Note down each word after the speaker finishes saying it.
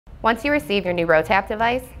Once you receive your new RoTap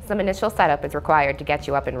device, some initial setup is required to get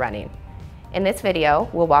you up and running. In this video,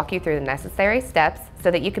 we'll walk you through the necessary steps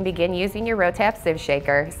so that you can begin using your RoTap sieve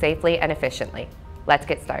shaker safely and efficiently. Let's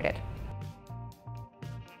get started.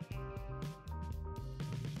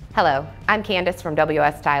 Hello, I'm Candace from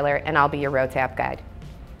WS Tyler, and I'll be your RoTap guide.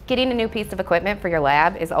 Getting a new piece of equipment for your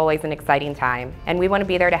lab is always an exciting time, and we want to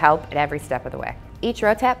be there to help at every step of the way. Each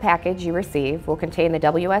RoTap package you receive will contain the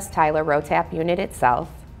WS Tyler RoTap unit itself,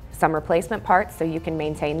 some replacement parts so you can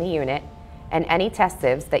maintain the unit, and any test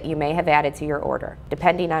sieves that you may have added to your order.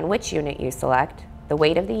 Depending on which unit you select, the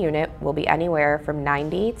weight of the unit will be anywhere from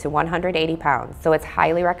 90 to 180 pounds, so it's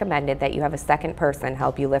highly recommended that you have a second person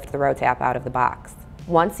help you lift the RoTap out of the box.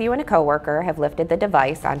 Once you and a coworker have lifted the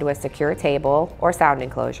device onto a secure table or sound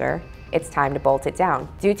enclosure, it's time to bolt it down.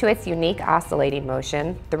 Due to its unique oscillating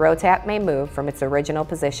motion, the RoTap may move from its original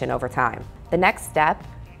position over time. The next step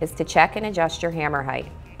is to check and adjust your hammer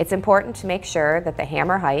height. It's important to make sure that the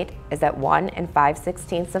hammer height is at 1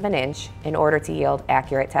 5/16 of an inch in order to yield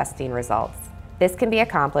accurate testing results. This can be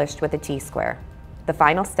accomplished with a T-square. The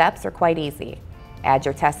final steps are quite easy. Add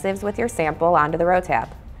your test sieves with your sample onto the RoTap.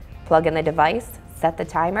 Plug in the device, set the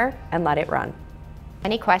timer, and let it run.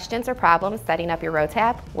 Any questions or problems setting up your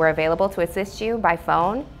RoTap, we're available to assist you by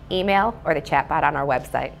phone, email, or the chatbot on our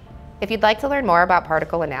website. If you'd like to learn more about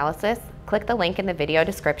particle analysis, click the link in the video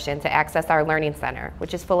description to access our Learning Center,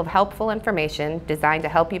 which is full of helpful information designed to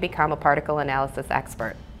help you become a particle analysis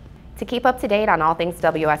expert. To keep up to date on all things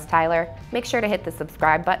WS Tyler, make sure to hit the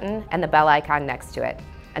subscribe button and the bell icon next to it.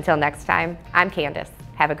 Until next time, I'm Candace.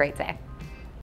 Have a great day.